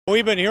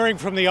We've been hearing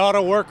from the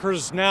auto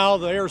workers now.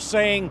 They're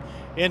saying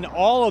in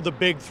all of the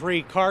big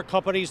three car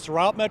companies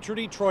throughout Metro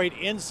Detroit,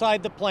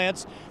 inside the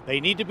plants, they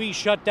need to be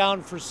shut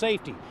down for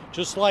safety.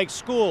 Just like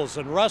schools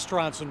and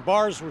restaurants and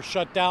bars were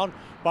shut down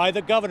by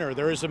the governor.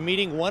 There is a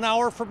meeting 1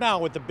 hour from now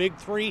with the big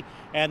three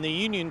and the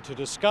union to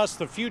discuss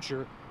the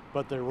future.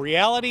 But the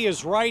reality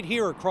is right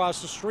here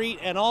across the street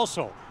and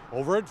also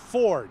over at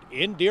Ford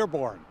in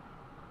Dearborn.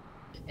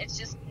 It's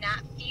just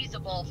not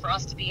feasible for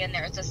us to be in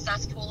there. It's a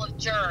cesspool of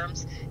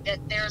germs that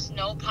there's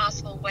no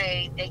possible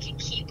way they can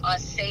keep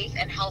us safe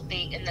and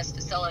healthy in this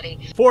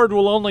facility. Ford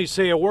will only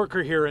say a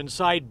worker here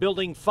inside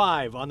Building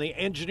 5 on the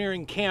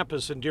engineering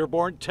campus in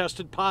Dearborn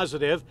tested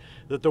positive,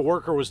 that the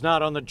worker was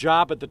not on the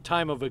job at the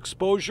time of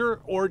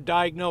exposure or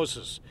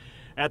diagnosis.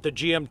 At the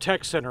GM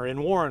Tech Center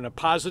in Warren, a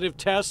positive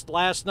test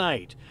last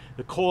night.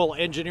 The Cole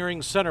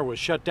Engineering Center was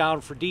shut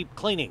down for deep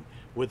cleaning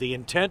with the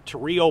intent to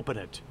reopen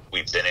it.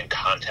 We've been in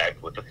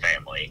contact with the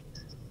family.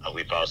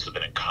 We've also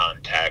been in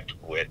contact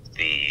with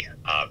the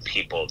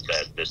people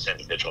that this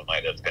individual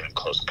might have been in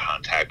close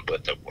contact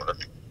with at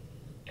work.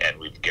 And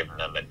we've given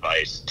them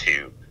advice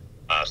to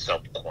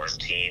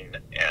self-quarantine,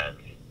 and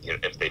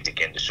if they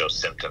begin to show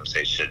symptoms,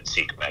 they should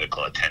seek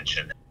medical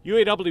attention.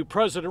 UAW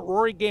President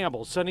Rory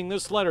Gamble sending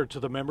this letter to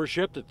the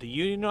membership that the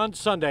union on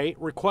Sunday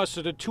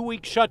requested a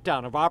 2-week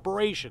shutdown of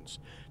operations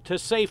to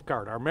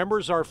safeguard our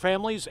members, our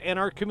families, and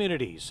our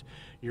communities.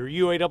 Your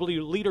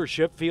UAW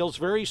leadership feels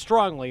very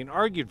strongly and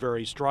argued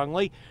very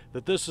strongly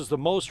that this is the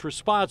most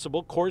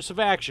responsible course of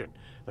action.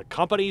 The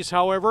companies,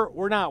 however,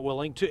 were not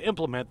willing to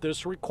implement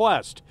this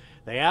request.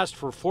 They asked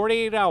for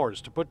 48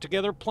 hours to put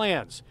together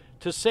plans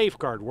to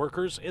safeguard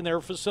workers in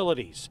their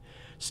facilities.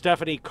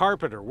 Stephanie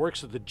Carpenter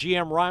works at the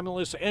GM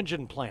Romulus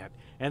engine plant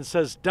and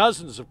says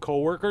dozens of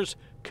co-workers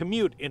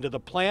commute into the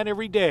plant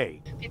every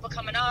day. People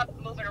coming up,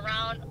 moving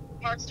around,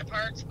 parts to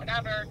parts,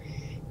 whatever,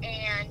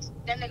 and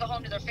then they go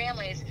home to their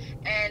families,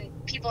 and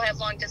people have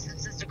long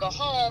distances to go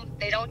home.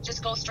 They don't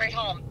just go straight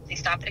home. They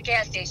stop at a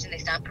gas station, they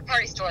stop at a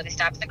party store, they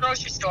stop at the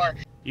grocery store.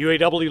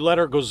 UAW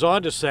letter goes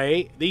on to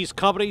say these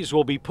companies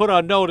will be put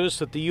on notice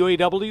that the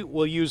UAW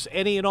will use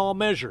any and all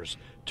measures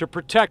to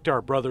protect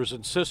our brothers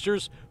and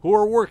sisters who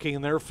are working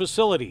in their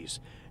facilities.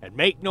 And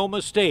make no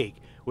mistake,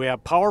 we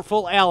have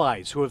powerful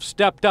allies who have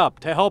stepped up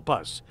to help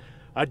us.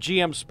 A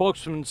GM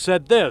spokesman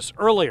said this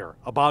earlier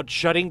about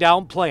shutting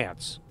down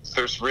plants.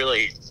 There's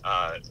really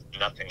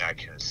nothing I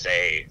can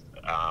say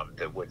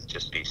that would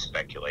just be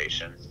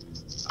speculation.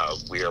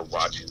 We are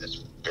watching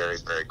this very,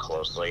 very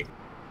closely.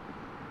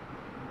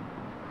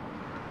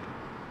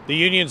 The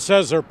union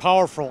says their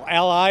powerful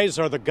allies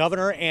are the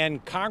governor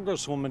and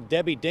Congresswoman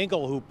Debbie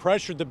Dingell, who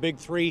pressured the big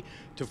three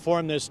to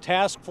form this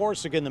task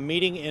force. Again, the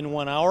meeting in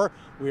 1 hour.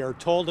 We are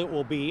told it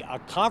will be a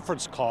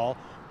conference call.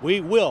 We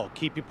will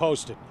keep you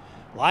posted.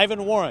 Live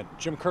in Warren,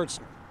 Jim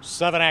Kurtzner,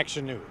 7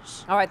 Action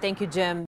News. All right, thank you, Jim.